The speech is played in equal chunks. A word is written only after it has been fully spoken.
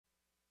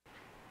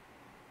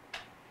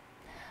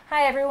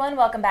Hi everyone,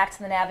 welcome back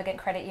to the Navigant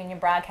Credit Union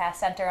Broadcast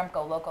Center. I'm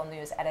GoLocal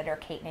News Editor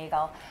Kate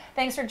Nagel.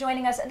 Thanks for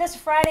joining us this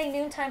Friday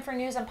noontime for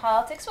news and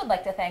politics. We'd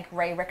like to thank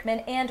Ray Rickman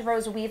and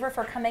Rose Weaver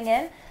for coming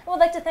in. And we'd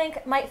like to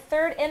thank my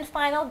third and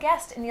final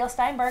guest, Neil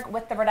Steinberg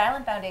with the Rhode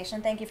Island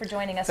Foundation. Thank you for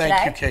joining us today.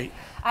 Thank you, Kate.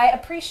 I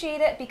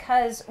appreciate it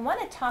because I want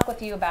to talk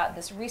with you about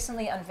this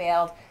recently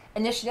unveiled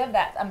initiative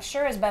that I'm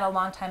sure has been a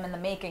long time in the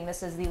making.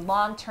 This is the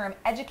Long-Term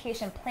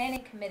Education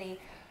Planning Committee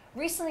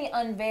recently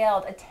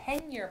unveiled a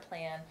 10-year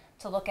plan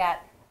to look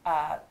at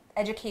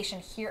education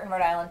here in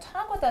Rhode Island.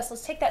 Talk with us.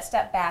 Let's take that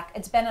step back.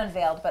 It's been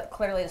unveiled, but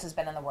clearly this has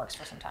been in the works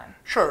for some time.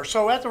 Sure.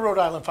 So at the Rhode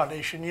Island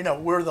Foundation,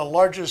 we're the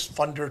largest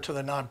funder to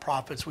the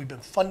nonprofits. We've been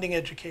funding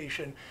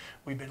education.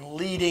 We've been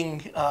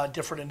leading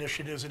different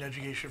initiatives in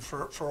education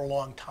for a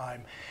long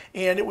time.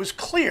 And it was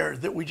clear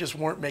that we just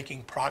weren't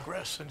making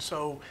progress. And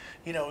so,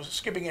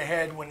 skipping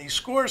ahead, when these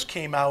scores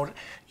came out,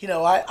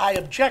 I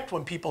object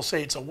when people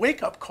say it's a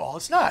wake-up call.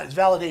 It's not. It's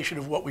validation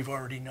of what we've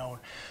already known.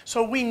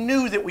 So we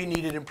knew that we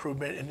needed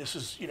improvement, and this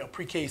is,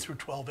 pre-K through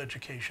 12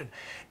 education,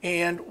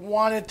 and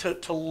wanted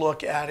to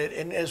look at it.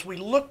 And as we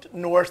looked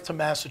north to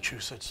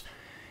Massachusetts,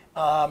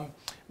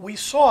 we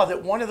saw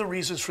that one of the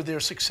reasons for their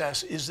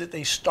success is that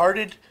they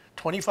started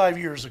 25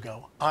 years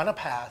ago on a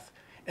path,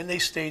 and they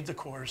stayed the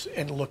course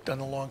and looked on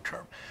the long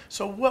term.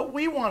 So what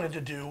we wanted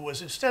to do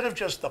was, instead of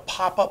just the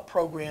pop-up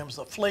programs,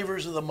 the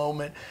flavors of the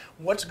moment,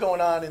 what's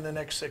going on in the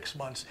next 6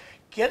 months,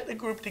 get the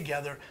group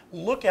together,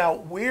 look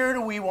out, where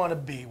do we want to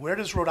be? Where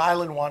does Rhode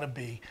Island want to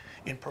be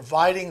in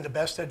providing the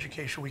best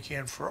education we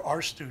can for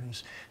our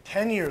students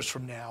 10 years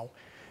from now?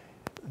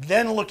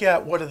 Then look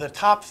at what are the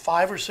top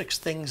 5 or 6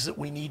 things that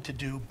we need to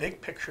do,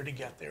 big picture, to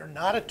get there.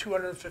 Not a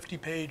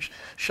 250-page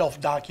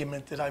shelf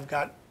document that I've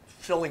got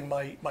filling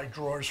my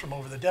drawers from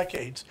over the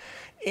decades.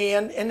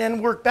 And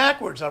then work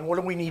backwards on what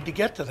do we need to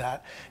get to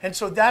that. And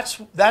so that's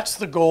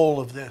the goal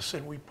of this,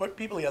 and we put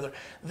people together.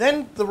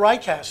 Then the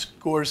RICAS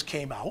scores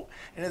came out,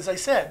 and as I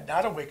said,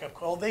 not a wake-up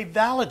call, they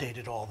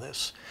validated all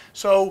this.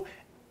 So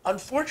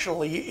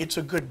unfortunately, it's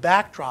a good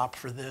backdrop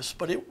for this,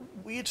 but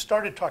we had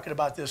started talking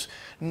about this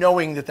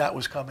knowing that that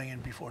was coming in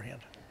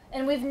beforehand.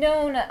 And we've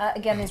known,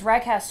 again, these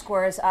RICAS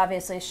scores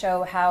obviously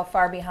show how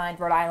far behind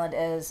Rhode Island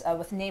is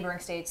with neighboring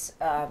states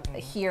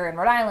here in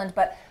Rhode Island,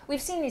 but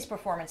we've seen these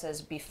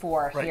performances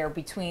before here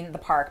between the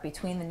park,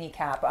 between the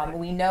kneecap.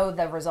 We know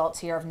the results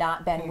here have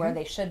not been where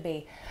they should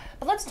be.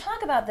 But let's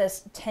talk about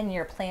this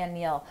 10-year plan,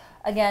 Neil.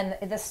 Again,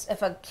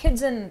 if a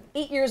kid's 8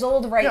 years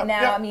old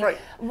now,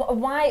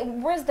 why?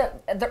 Where's the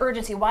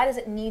urgency? Why does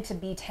it need to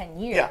be 10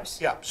 years?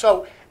 Yeah.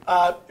 So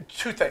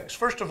 2 things.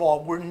 First of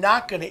all, we're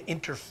not going to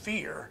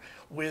interfere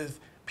with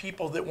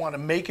people that want to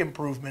make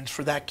improvements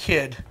for that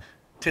kid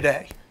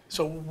today.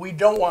 So we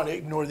don't want to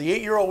ignore the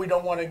 8-year-old, we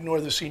don't want to ignore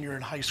the senior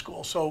in high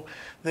school. So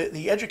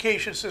the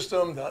education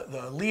system,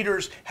 the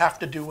leaders have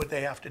to do what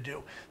they have to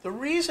do. The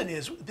reason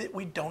is that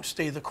we don't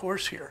stay the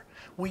course here.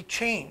 We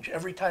change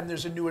every time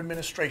there's a new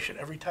administration,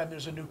 every time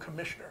there's a new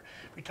commissioner,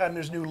 every time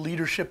there's new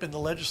leadership in the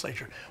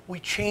legislature. We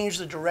change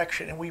the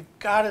direction, and we've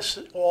got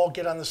to all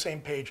get on the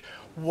same page.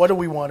 What do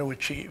we want to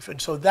achieve? And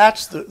so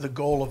that's the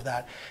goal of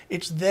that.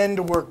 It's then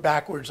to work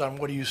backwards on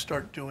what do you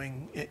start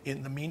doing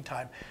in the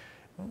meantime.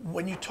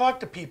 When you talk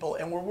to people,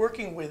 and we're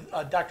working with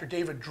Dr.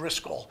 David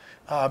Driscoll,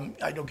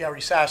 I know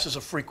Gary Sass is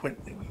a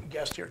frequent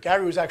guest here.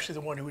 Gary was actually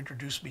the one who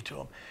introduced me to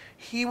him.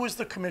 He was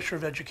the Commissioner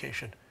of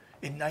Education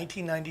in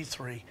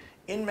 1993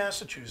 in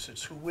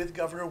Massachusetts, who with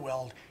Governor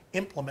Weld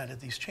implemented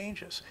these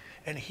changes.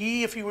 And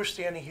he, if he were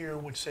standing here,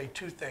 would say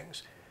 2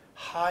 things: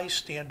 high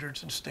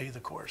standards and stay the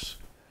course.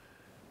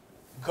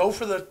 Go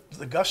for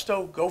the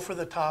gusto, go for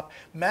the top.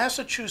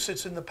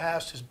 Massachusetts in the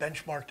past has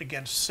benchmarked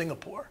against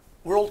Singapore,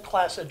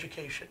 world-class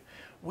education.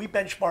 We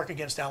benchmark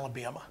against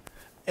Alabama.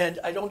 And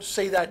I don't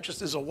say that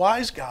just as a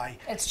wise guy.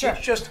 It's true.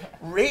 It's just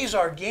raise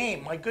our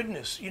game. My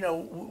goodness,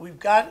 we've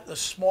got a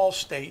small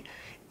state,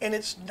 and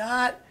it's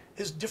not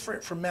as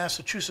different from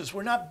Massachusetts.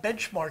 We're not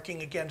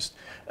benchmarking against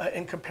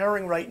and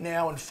comparing right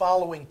now and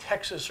following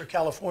Texas or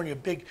California,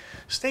 big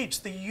states.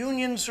 The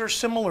unions are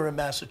similar in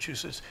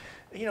Massachusetts.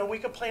 We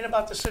complain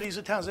about the cities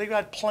and towns. They've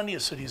got plenty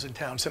of cities and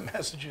towns in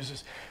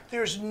Massachusetts.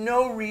 There's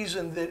no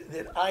reason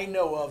that I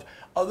know of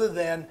other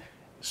than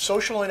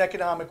social and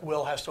economic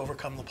will has to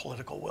overcome the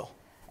political will.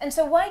 And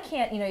so why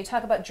can't, you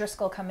talk about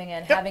Driscoll coming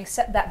in, having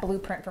set that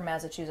blueprint for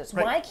Massachusetts.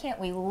 Why can't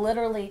we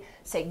literally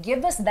say,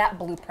 give us that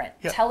blueprint,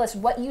 tell us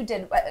what you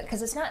did,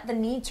 because it's not the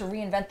need to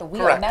reinvent the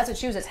wheel. Correct.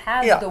 Massachusetts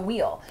has the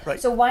wheel.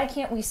 So why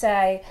can't we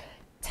say,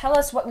 tell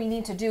us what we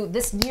need to do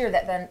this year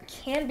that then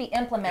can be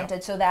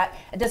implemented so that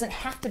it doesn't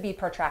have to be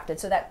protracted,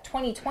 so that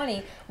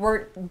 2020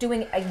 we're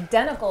doing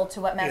identical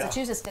to what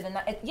Massachusetts did.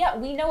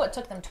 And we know it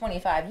took them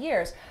 25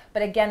 years,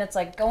 but again, it's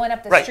like going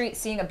up the street,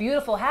 seeing a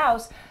beautiful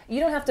house. You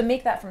don't have to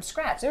make that from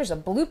scratch. There's a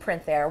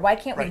blueprint there. Why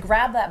can't we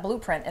grab that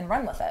blueprint and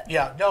run with it?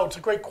 Yeah, no, it's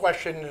a great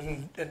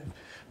question, and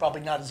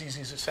probably not as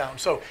easy as it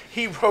sounds. So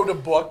he wrote a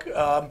book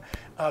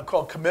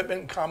called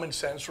Commitment and Common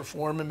Sense: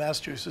 Reform in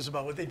Massachusetts,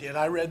 about what they did.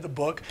 I read the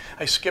book.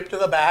 I skipped to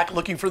the back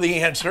looking for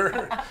the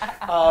answer.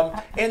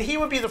 And he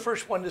would be the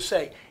first one to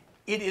say,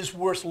 it is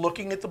worth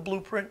looking at the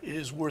blueprint. It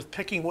is worth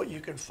picking what you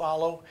can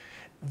follow.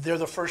 They're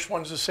the first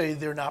ones to say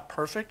they're not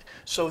perfect.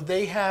 So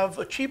they have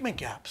achievement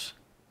gaps.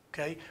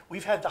 Okay,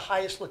 we've had the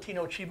highest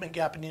Latino achievement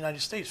gap in the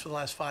United States for the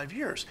last 5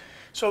 years.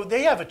 So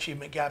they have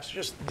achievement gaps,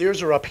 just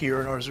theirs are up here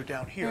and ours are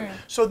down here.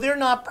 So they're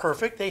not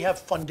perfect. They have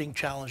funding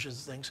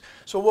challenges and things.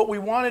 So what we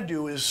want to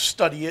do is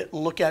study it,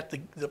 look at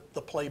the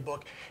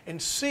playbook, and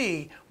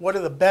see what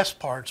are the best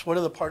parts, what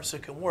are the parts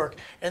that can work.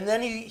 And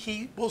then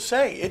he will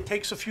say it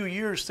takes a few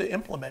years to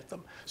implement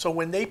them. So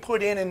when they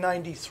put in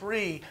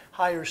 93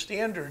 higher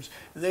standards,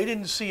 they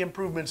didn't see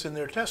improvements in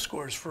their test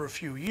scores for a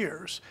few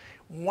years.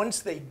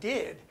 Once they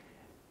did,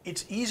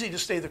 it's easy to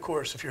stay the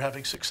course if you're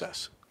having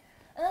success.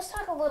 And let's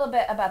talk a little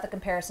bit about the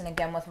comparison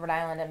again with Rhode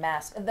Island and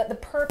Mass. The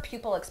per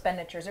pupil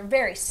expenditures are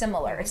very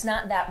similar. It's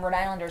not that Rhode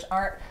Islanders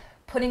aren't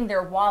putting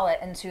their wallet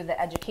into the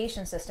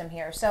education system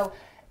here. So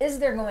is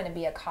there going to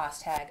be a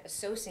cost tag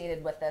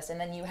associated with this? And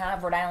then you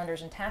have Rhode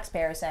Islanders and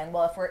taxpayers saying,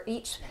 well, if we're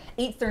each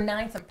 8th or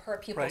 9th in per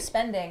pupil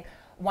spending,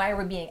 why are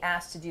we being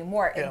asked to do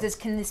more?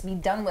 Can this be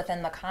done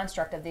within the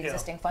construct of the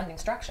existing funding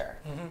structure?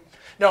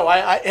 No,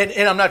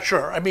 and I'm not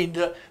sure. I mean,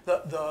 the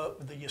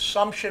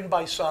assumption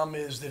by some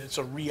is that it's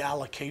a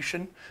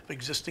reallocation of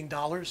existing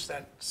dollars.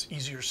 That's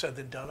easier said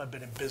than done. I've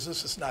been in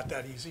business. It's not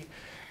that easy.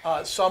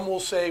 Some will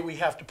say we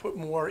have to put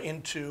more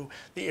into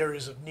the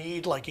areas of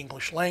need, like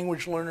English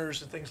language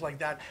learners and things like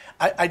that.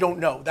 I don't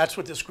know. That's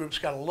what this group's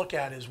got to look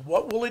at, is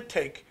what will it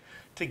take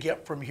to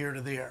get from here to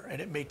there, and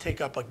it may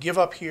take up a give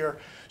up here.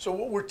 So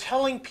what we're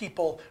telling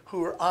people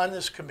who are on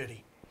this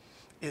committee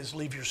is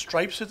leave your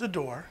stripes at the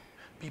door,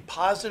 be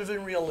positive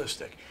and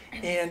realistic.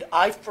 And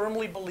I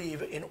firmly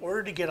believe in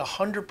order to get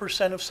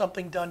 100% of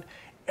something done,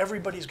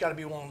 everybody's got to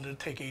be willing to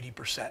take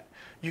 80%.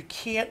 You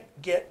can't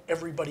get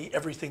everybody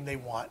everything they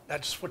want.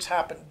 That's what's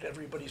happened.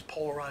 Everybody's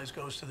polarized,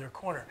 goes to their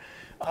corner.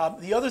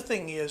 The other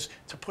thing is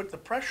to put the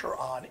pressure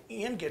on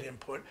and get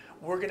input.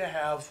 We're going to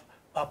have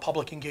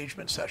public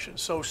engagement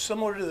sessions. So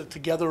similar to the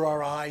Together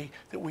RI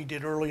that we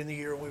did early in the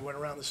year, we went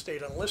around the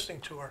state on a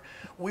listening tour,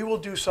 we will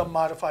do some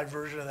modified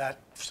version of that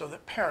so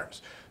that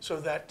parents,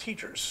 so that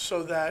teachers,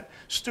 so that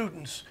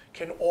students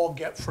can all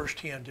get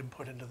firsthand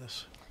input into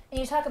this. And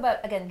you talk about,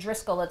 again,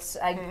 Driscoll,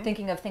 I'm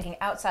thinking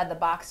outside the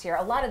box here.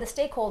 A lot of the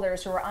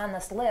stakeholders who are on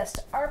this list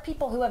are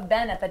people who have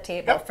been at the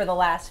table for the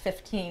last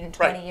 15,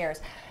 20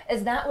 years.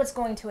 Is that what's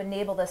going to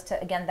enable this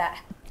to, again,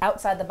 that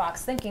outside the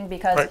box thinking?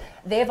 Because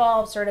they've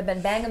all sort of been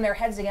banging their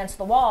heads against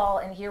the wall,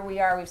 and here we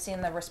are, we've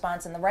seen the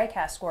response in the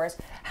RICAS scores.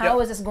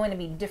 How is this going to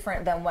be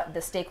different than what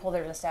the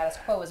stakeholders and status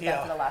quo has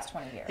been for the last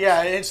 20 years?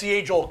 Yeah, it's the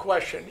age-old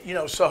question. You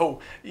know,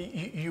 so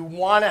you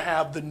want to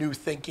have the new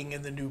thinking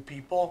and the new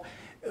people.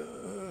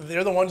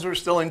 They're the ones who are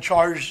still in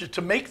charge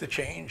to make the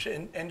change.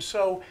 And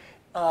so,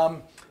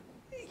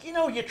 you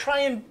know, you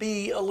try and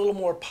be a little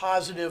more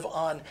positive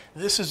on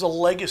this is a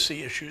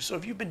legacy issue. So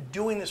if you've been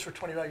doing this for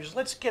 25 years,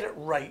 let's get it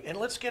right and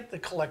let's get the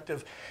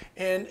collective.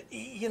 And,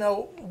 you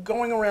know,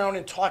 going around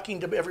and talking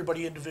to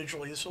everybody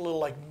individually, this is a little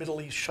like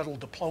Middle East shuttle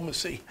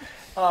diplomacy.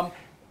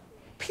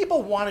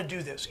 People want to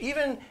do this.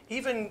 Even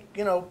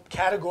you know,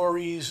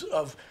 categories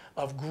of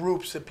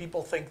groups that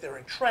people think they're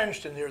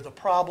entrenched and they're the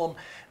problem.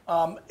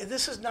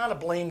 This is not a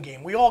blame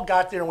game. We all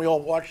got there and we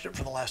all watched it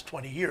for the last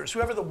 20 years,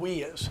 whoever the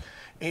we is.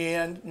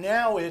 And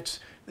now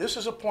this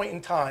is a point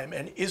in time.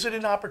 And is it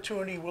an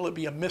opportunity? Will it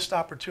be a missed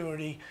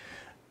opportunity?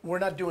 We're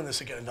not doing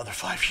this again another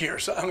 5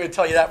 years. I'm going to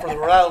tell you that from the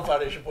Rhode Island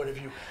Foundation point of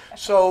view.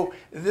 So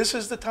this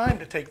is the time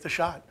to take the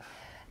shot.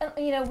 And,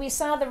 you know, we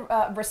saw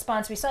the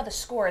response, we saw the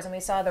scores, and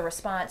we saw the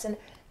response, and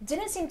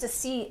didn't seem to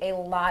see a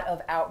lot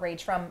of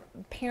outrage from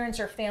parents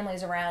or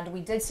families around.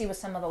 We did see with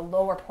some of the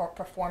lower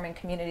performing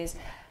communities.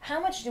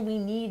 How much do we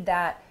need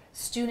that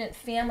student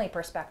family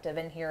perspective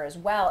in here as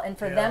well, and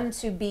for them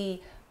to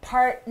be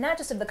part, not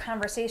just of the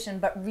conversation,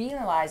 but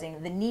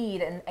realizing the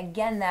need, and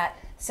again, that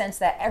sense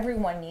that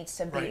everyone needs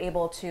to be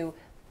able to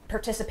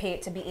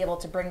participate, to be able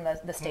to bring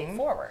the state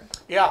forward.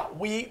 Yeah,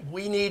 we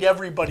need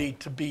everybody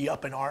to be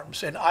up in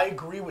arms, and I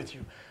agree with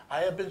you.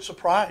 I have been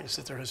surprised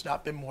that there has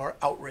not been more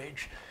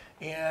outrage.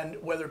 And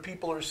whether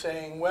people are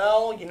saying,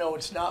 well, you know,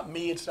 it's not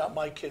me, it's not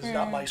my kids, it's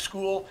not my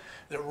school,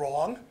 they're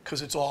wrong,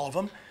 because it's all of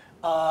them.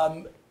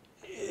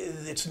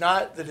 It's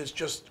not that it's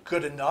just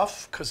good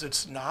enough, because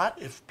it's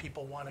not, if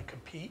people want to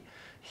compete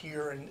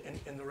here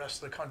in the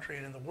rest of the country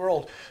and in the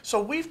world.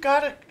 So we've got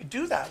to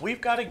do that.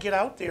 We've got to get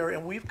out there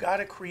and we've got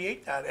to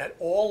create that at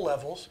all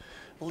levels,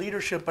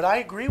 leadership. But I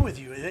agree with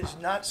you. It is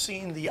not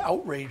seeing the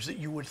outrage that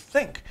you would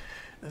think.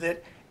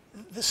 That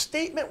the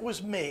statement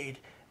was made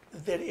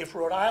that if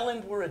Rhode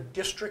Island were a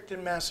district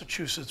in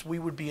Massachusetts, we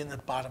would be in the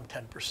bottom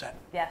 10%.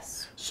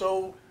 Yes.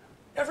 So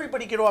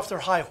everybody get off their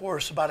high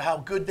horse about how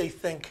good they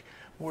think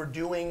we're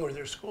doing or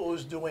their school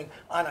is doing.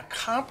 On a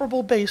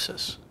comparable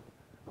basis,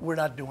 we're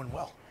not doing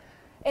well.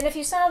 And if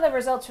you saw the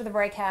results for the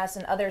RICAS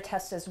and other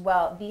tests as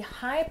well, the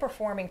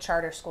high-performing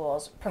charter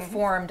schools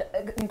performed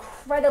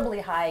incredibly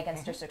high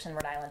against districts in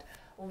Rhode Island.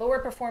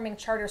 Lower-performing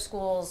charter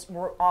schools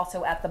were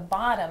also at the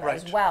bottom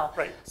as well.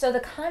 So the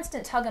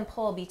constant tug and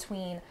pull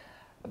between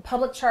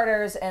public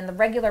charters and the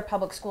regular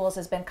public schools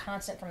has been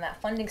constant from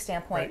that funding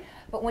standpoint. Right.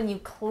 But when you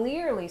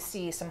clearly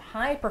see some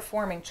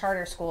high-performing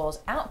charter schools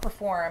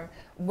outperform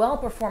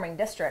well-performing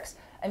districts,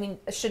 I mean,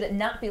 should it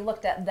not be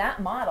looked at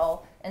that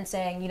model and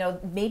saying, you know,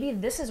 maybe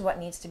this is what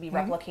needs to be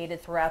replicated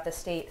throughout the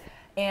state?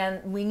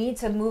 And we need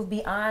to move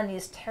beyond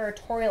these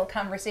territorial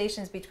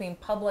conversations between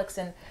publics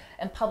and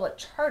public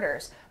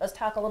charters. Let's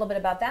talk a little bit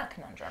about that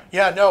conundrum.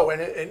 Yeah, no,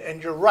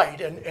 and you're right,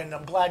 and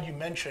I'm glad you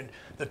mentioned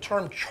the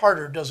term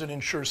charter doesn't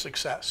ensure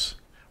success,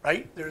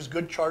 right? There's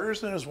good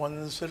charters and there's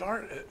ones that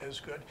aren't as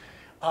good.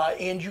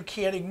 And you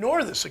can't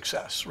ignore the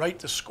success, right?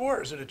 The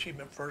scores at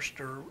Achievement First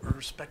are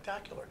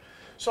spectacular.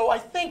 So I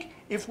think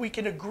if we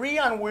can agree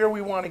on where we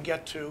want to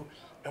get to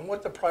and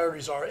what the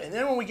priorities are, and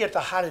then when we get to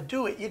how to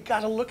do it, you got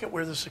to look at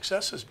where the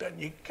success has been.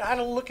 You got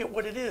to look at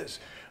what it is.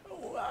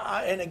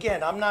 And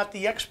again, I'm not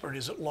the expert.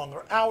 Is it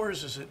longer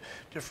hours? Is it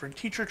different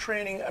teacher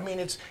training? I mean,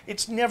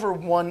 it's never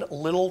one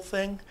little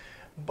thing,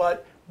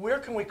 but where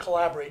can we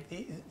collaborate?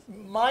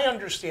 My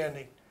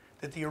understanding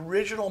that the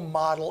original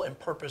model and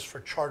purpose for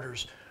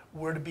charters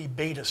were to be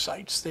beta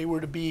sites. They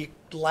were to be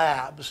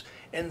labs,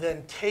 and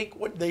then take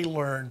what they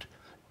learned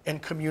and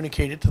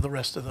communicate it to the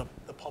rest of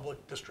the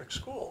public district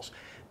schools.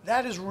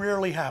 That has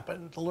rarely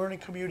happened. The learning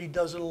community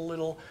does it a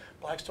little,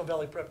 Blackstone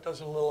Valley Prep does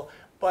it a little,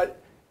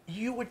 but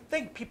you would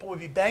think people would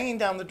be banging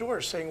down the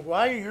doors saying,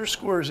 why are your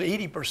scores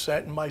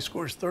 80% and my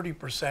score's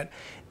 30%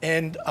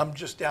 and I'm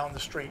just down the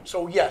street?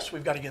 So yes,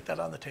 we've got to get that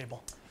on the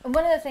table. And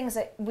one of the things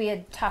that we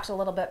had talked a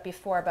little bit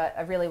before, but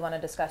I really want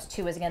to discuss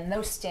too, is again,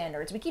 those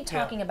standards. We keep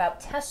talking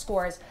about test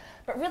scores,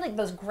 but really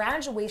those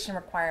graduation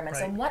requirements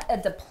and what a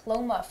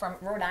diploma from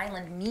Rhode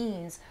Island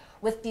means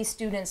with these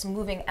students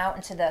moving out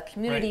into the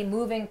community,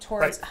 moving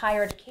towards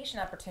higher education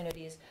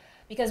opportunities.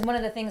 Because one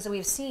of the things that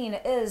we've seen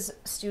is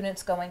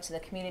students going to the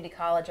community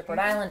college of Rhode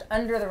Island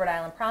under the Rhode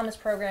Island Promise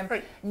program,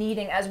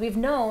 needing, as we've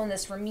known,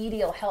 this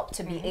remedial help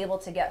to be able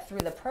to get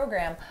through the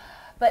program.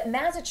 But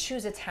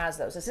Massachusetts has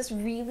those. Is this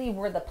really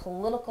where the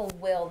political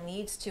will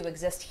needs to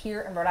exist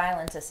here in Rhode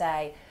Island to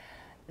say,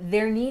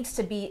 there needs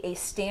to be a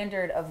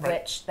standard of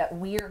which that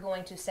we are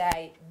going to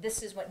say,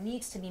 this is what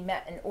needs to be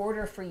met in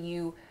order for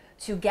you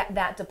to get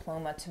that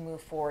diploma to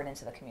move forward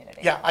into the community?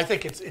 Yeah, I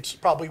think it's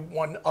probably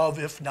one of,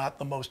 if not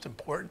the most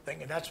important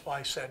thing. And that's why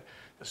I said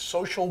the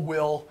social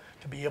will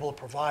to be able to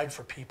provide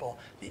for people,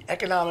 the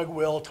economic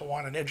will to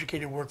want an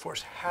educated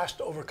workforce has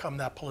to overcome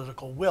that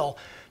political will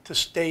to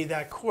stay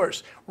that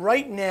course.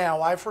 Right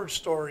now, I've heard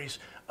stories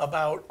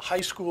about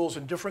high schools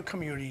in different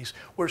communities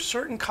where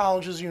certain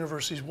colleges and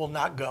universities will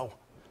not go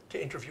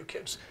to interview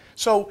kids.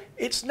 So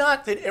it's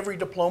not that every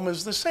diploma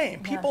is the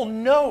same. People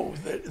know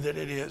that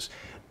it is.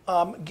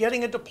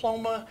 Getting a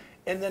diploma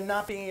and then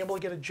not being able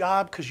to get a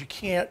job because you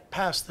can't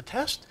pass the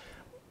test,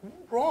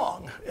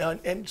 wrong.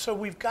 And so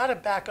we've got to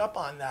back up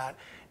on that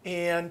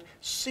and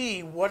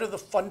see what are the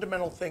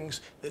fundamental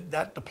things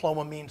that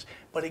diploma means.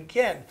 But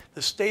again,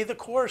 the stay the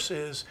course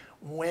is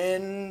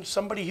when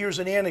somebody hears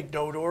an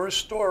anecdote or a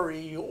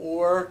story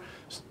or,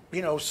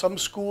 you know, some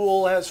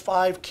school has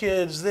 5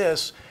 kids,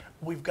 this,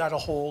 we've got to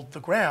hold the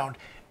ground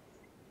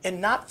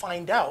and not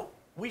find out.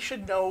 We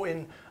should know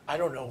in, I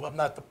don't know, I'm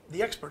not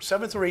the expert,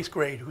 7th or 8th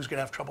grade who's going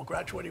to have trouble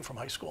graduating from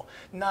high school,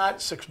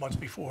 not 6 months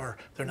before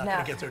they're not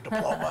going to get their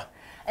diploma.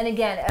 And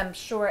again, I'm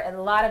sure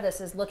a lot of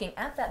this is looking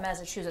at that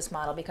Massachusetts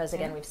model because,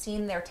 again, we've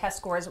seen their test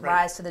scores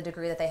rise to the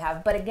degree that they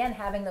have, but again,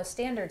 having those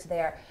standards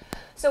there.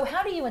 So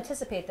how do you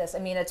anticipate this? I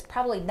mean, it's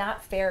probably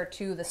not fair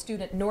to the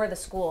student nor the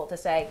school to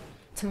say,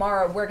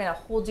 tomorrow we're going to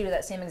hold you to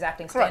that same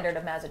exacting standard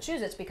of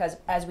Massachusetts because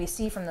as we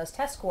see from those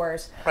test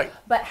scores,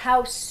 but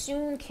how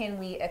soon can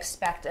we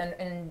expect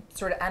and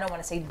sort of, I don't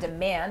want to say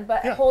demand,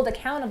 but hold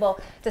accountable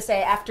to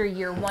say after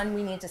year 1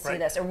 we need to see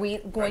this? Are we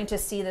going to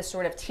see this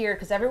sort of tier?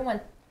 Because everyone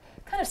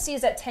kind of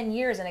sees that 10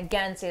 years and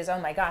again says, oh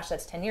my gosh,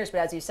 that's 10 years. But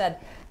as you said,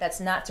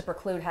 that's not to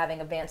preclude having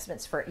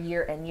advancements for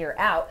year in, year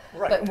out.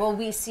 But will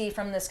we see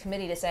from this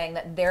committee to saying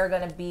that there are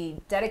going to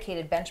be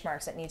dedicated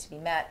benchmarks that need to be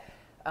met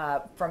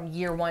from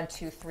year 1,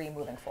 2, 3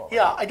 moving forward?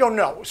 Yeah, I don't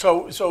know.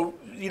 So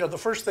you know, the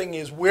first thing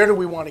is where do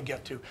we want to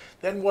get to?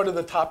 Then what are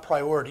the top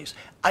priorities?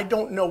 I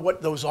don't know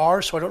what those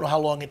are, so I don't know how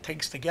long it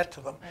takes to get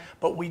to them.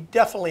 But we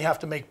definitely have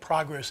to make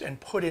progress and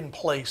put in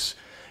place.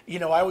 You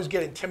know, I always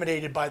get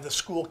intimidated by the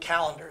school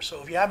calendar.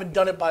 So if you haven't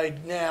done it by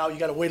now, you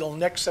got to wait till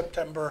next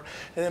September,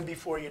 and then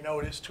before you know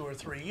it, it's 2 or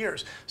 3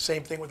 years.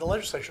 Same thing with the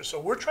legislature. So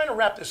we're trying to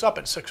wrap this up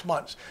in 6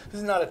 months.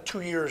 This is not a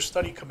 2-year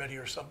study committee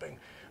or something.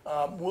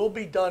 We'll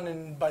be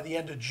done by the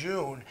end of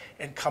June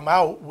and come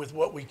out with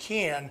what we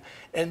can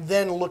and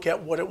then look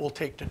at what it will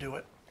take to do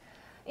it.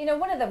 You know,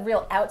 one of the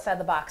real outside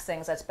the box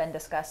things that's been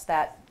discussed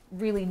that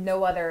really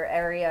no other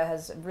area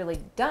has really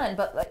done,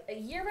 but like a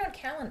year-round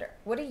calendar.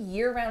 What a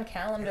year-round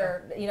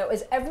calendar, you know,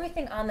 is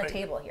everything on the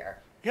table here?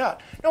 Yeah,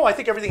 no, I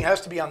think everything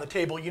has to be on the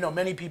table. You know,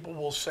 many people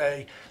will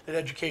say that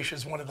education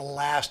is one of the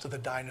last of the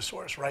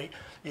dinosaurs, right?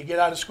 You get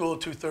out of school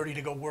at 2:30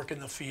 to go work in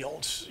the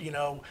fields. You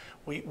know,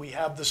 we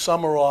have the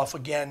summer off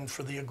again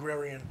for the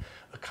agrarian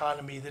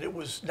economy, that it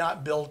was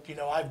not built. You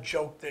know, I've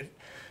joked that,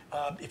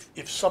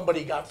 if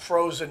somebody got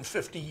frozen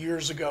 50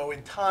 years ago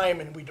in time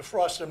and we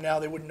defrosted them now,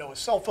 they wouldn't know a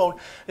cell phone,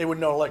 they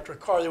wouldn't know an electric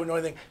car, they wouldn't know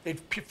anything. They'd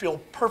feel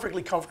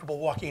perfectly comfortable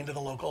walking into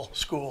the local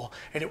school.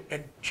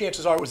 And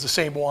chances are it was the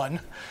same one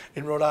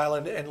in Rhode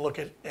Island, and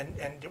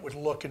it would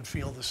look and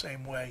feel the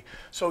same way.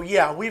 So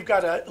yeah, we've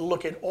got to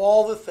look at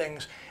all the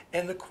things.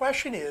 And the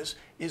question is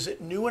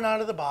it new and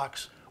out of the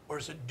box, or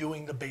is it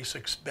doing the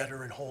basics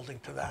better and holding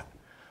to that?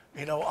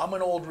 You know, I'm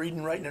an old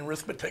reading, writing, and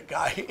arithmetic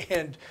guy,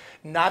 and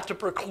not to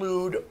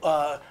preclude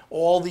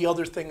all the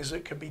other things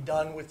that could be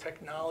done with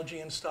technology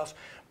and stuff,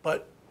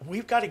 but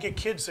we've got to get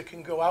kids that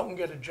can go out and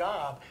get a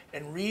job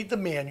and read the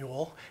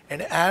manual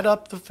and add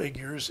up the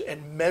figures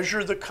and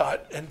measure the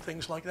cut and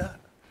things like that.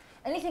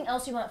 Anything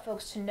else you want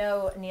folks to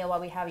know, Neil,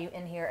 while we have you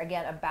in here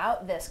again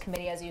about this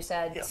committee? As you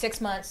said, Yeah. 6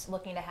 months,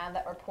 looking to have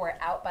that report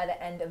out by the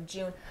end of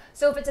June.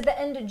 So if it's at the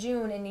end of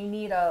June and you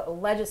need a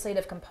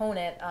legislative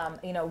component,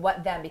 you know,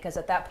 what then? Because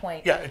at that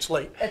point, Yeah, it's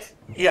late.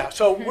 Yeah,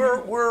 so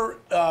we're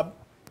going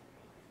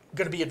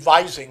to be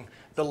advising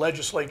the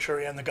legislature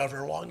and the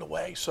governor along the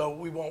way, so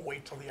we won't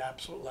wait till the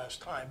absolute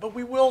last time. But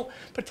we will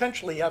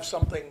potentially have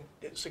something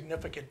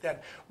significant then.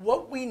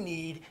 What we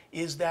need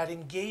is that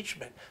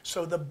engagement.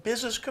 So the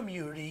business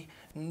community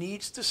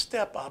needs to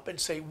step up and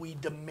say, we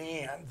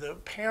demand. The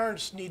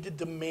parents need to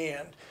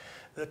demand.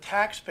 The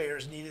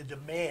taxpayers need to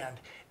demand.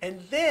 And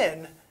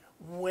then,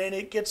 when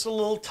it gets a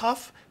little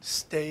tough,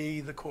 stay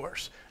the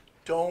course.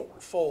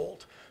 Don't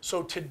fold.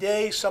 So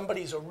today,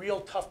 somebody's a real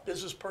tough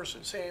business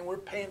person saying we're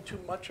paying too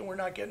much and we're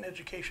not getting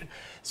education.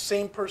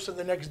 Same person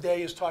the next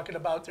day is talking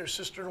about their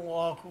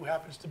sister-in-law who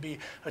happens to be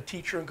a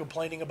teacher and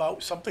complaining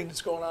about something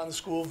that's going on in the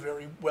school,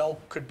 very well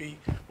could be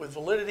with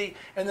validity.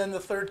 And then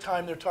the third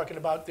time they're talking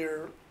about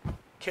their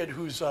kid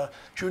who's a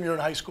junior in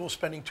high school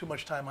spending too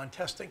much time on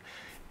testing.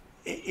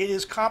 It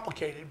is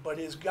complicated, but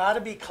it's got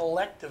to be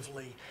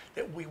collectively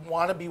that we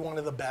want to be one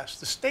of the best.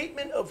 The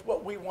statement of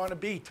what we want to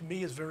be, to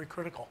me, is very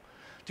critical.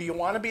 Do you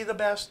want to be the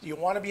best? Do you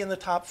want to be in the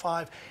top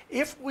 5?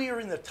 If we are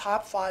in the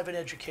top 5 in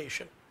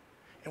education,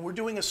 and we're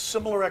doing a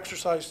similar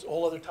exercise, a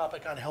whole other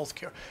topic on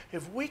healthcare,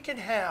 if we can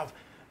have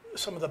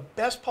some of the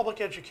best public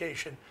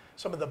education,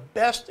 some of the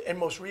best and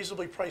most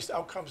reasonably priced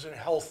outcomes in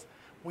health,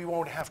 we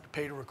won't have to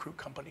pay to recruit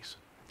companies.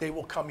 They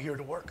will come here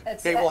to work.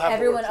 They will have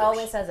everyone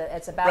always says it.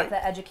 It's about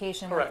the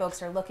education where Correct.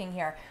 folks are looking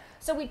here.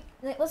 So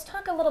let's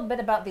talk a little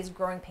bit about these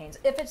growing pains.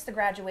 If it's the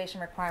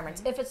graduation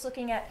requirements, if it's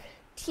looking at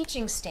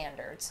teaching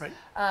standards,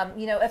 right.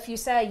 You know, if you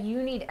say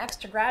you need X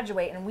to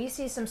graduate, and we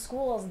see some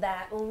schools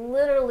that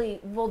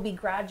literally will be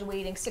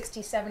graduating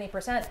 60,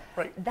 70%,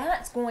 right.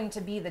 That's going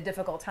to be the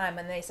difficult time.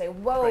 And they say,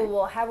 whoa, right.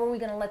 Well, how are we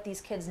going to let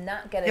these kids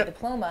not get a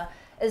diploma?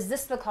 Is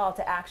this the call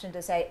to action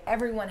to say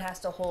everyone has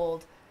to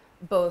hold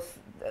both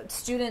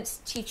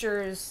students,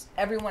 teachers,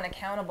 everyone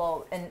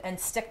accountable and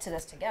stick to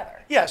this together?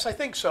 Yes, I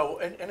think so,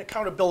 and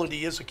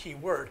accountability is a key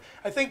word.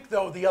 I think,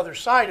 though, the other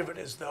side of it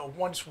is, though,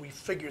 once we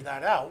figure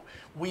that out,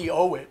 we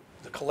owe it,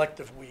 the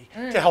collective we,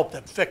 to help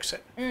them fix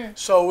it.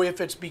 So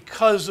if it's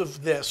because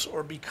of this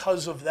or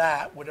because of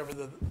that, whatever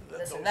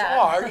those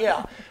are,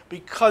 yeah,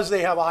 because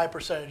they have a high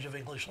percentage of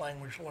English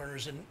language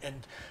learners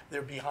and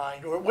they're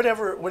behind, or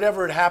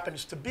whatever it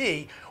happens to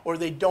be, or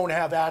they don't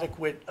have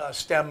adequate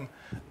STEM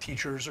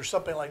teachers or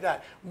something like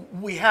that,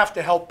 we have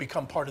to help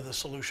become part of the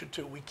solution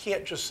too. We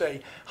can't just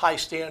say high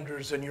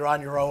standards and you're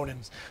on your own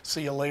and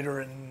see you later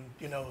and,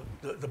 you know,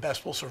 the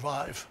best will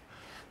survive.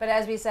 But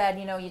as we said,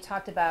 you know, you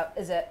talked about,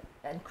 is it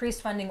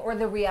increased funding or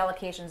the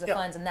reallocations of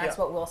funds, and that's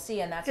what we'll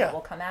see, and that's what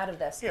will come out of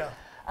this. Yeah.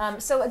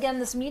 So again,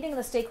 this meeting,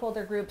 the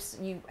stakeholder groups,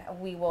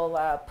 we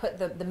will put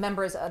the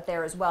members out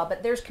there as well,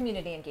 but there's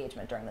community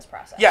engagement during this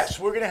process. Yes,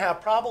 we're going to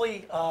have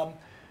probably,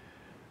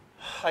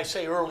 I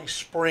say early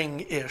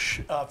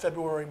spring-ish,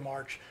 February,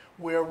 March,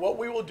 where what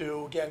we will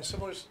do, again,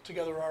 similar to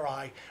Together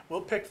RI,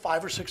 we'll pick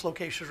 5 or 6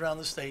 locations around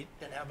the state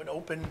and have an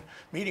open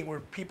meeting where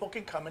people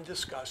can come and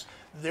discuss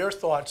their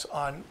thoughts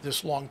on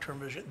this long-term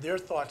vision, their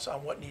thoughts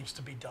on what needs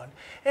to be done.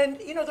 And,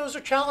 you know, those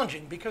are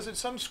challenging because in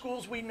some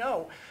schools we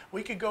know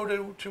we could go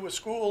to a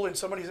school and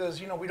somebody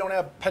says, you know, we don't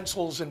have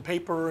pencils and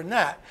paper and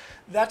that.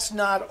 That's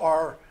not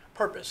our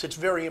purpose. It's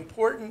very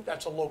important.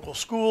 That's a local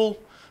school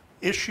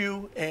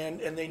issue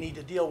and they need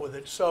to deal with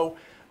it. So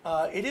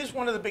it is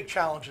one of the big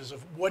challenges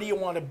of what do you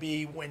want to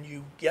be when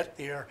you get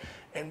there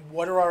and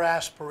what are our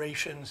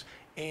aspirations,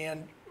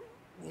 and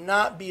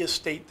not be a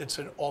state that's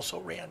an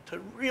also-ran, to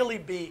really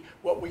be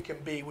what we can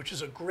be, which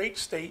is a great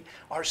state.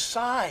 Our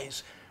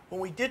size,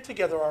 when we did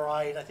Together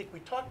RI, and I think we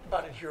talked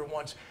about it here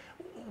once,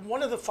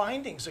 one of the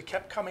findings that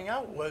kept coming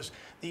out was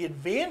the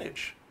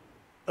advantage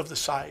of the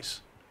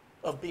size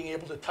of being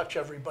able to touch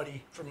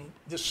everybody from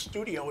this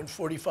studio in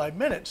 45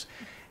 minutes.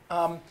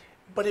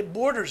 But it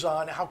borders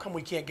on how come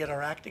we can't get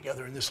our act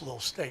together in this little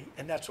state,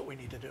 and that's what we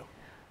need to do.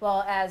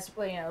 Well, as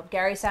you know,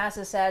 Gary Sass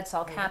has said,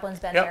 Saul Kaplan's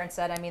been here and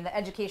said, I mean, the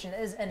education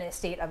is in a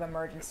state of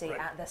emergency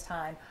at this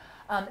time.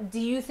 Do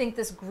you think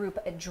this group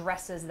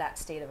addresses that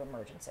state of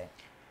emergency?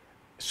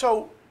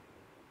 So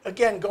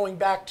again, going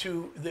back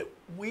to that,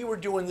 we were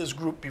doing this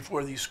group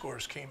before these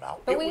scores came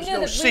out. But it we was knew no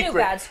that we secret. knew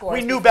bad scores.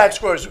 We knew before, bad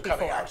scores were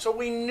coming before. out. So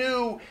we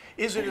knew,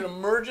 is it an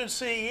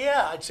emergency?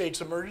 Yeah, I'd say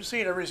it's an emergency,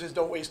 and everybody says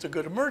don't waste a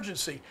good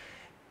emergency.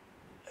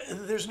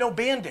 There's no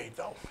Band-Aid,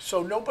 though.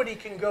 So nobody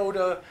can go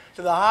to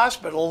the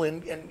hospital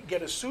and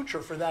get a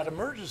suture for that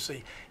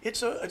emergency.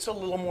 It's a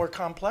little more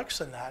complex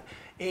than that.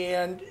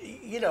 And,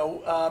 you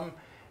know,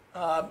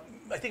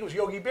 I think it was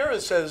Yogi Berra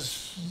that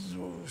says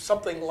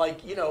something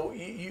like, you know,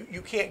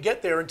 you can't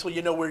get there until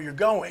you know where you're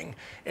going.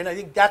 And I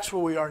think that's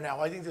where we are now.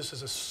 I think this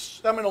is a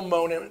seminal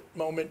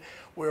moment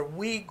where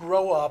we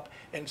grow up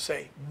and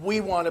say,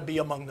 we want to be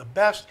among the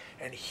best,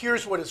 and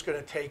here's what it's going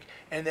to take.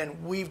 And then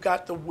we've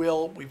got the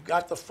will, we've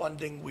got the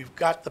funding, we've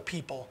got the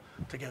people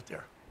to get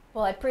there.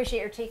 Well, I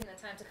appreciate your taking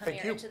the time to come Thank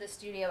here you. into the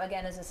studio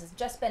again, as this has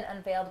just been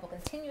unveiled. We'll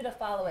continue to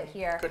follow it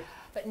here. Good.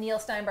 But Neil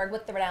Steinberg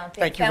with the Rhode Island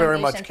Thank you Foundation, very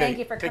much, Kate. thank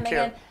you for Take coming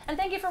care. in. And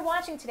thank you for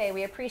watching today.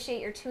 We appreciate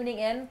your tuning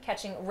in,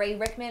 catching Ray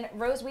Rickman,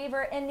 Rose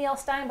Weaver, and Neil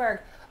Steinberg.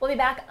 We'll be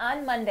back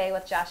on Monday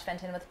with Josh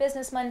Fenton with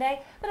Business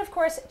Monday. But of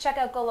course, check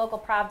out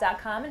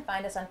GoLocalProv.com and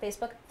find us on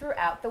Facebook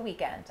throughout the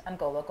weekend. I'm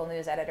GoLocal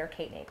News Editor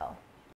Kate Nagel.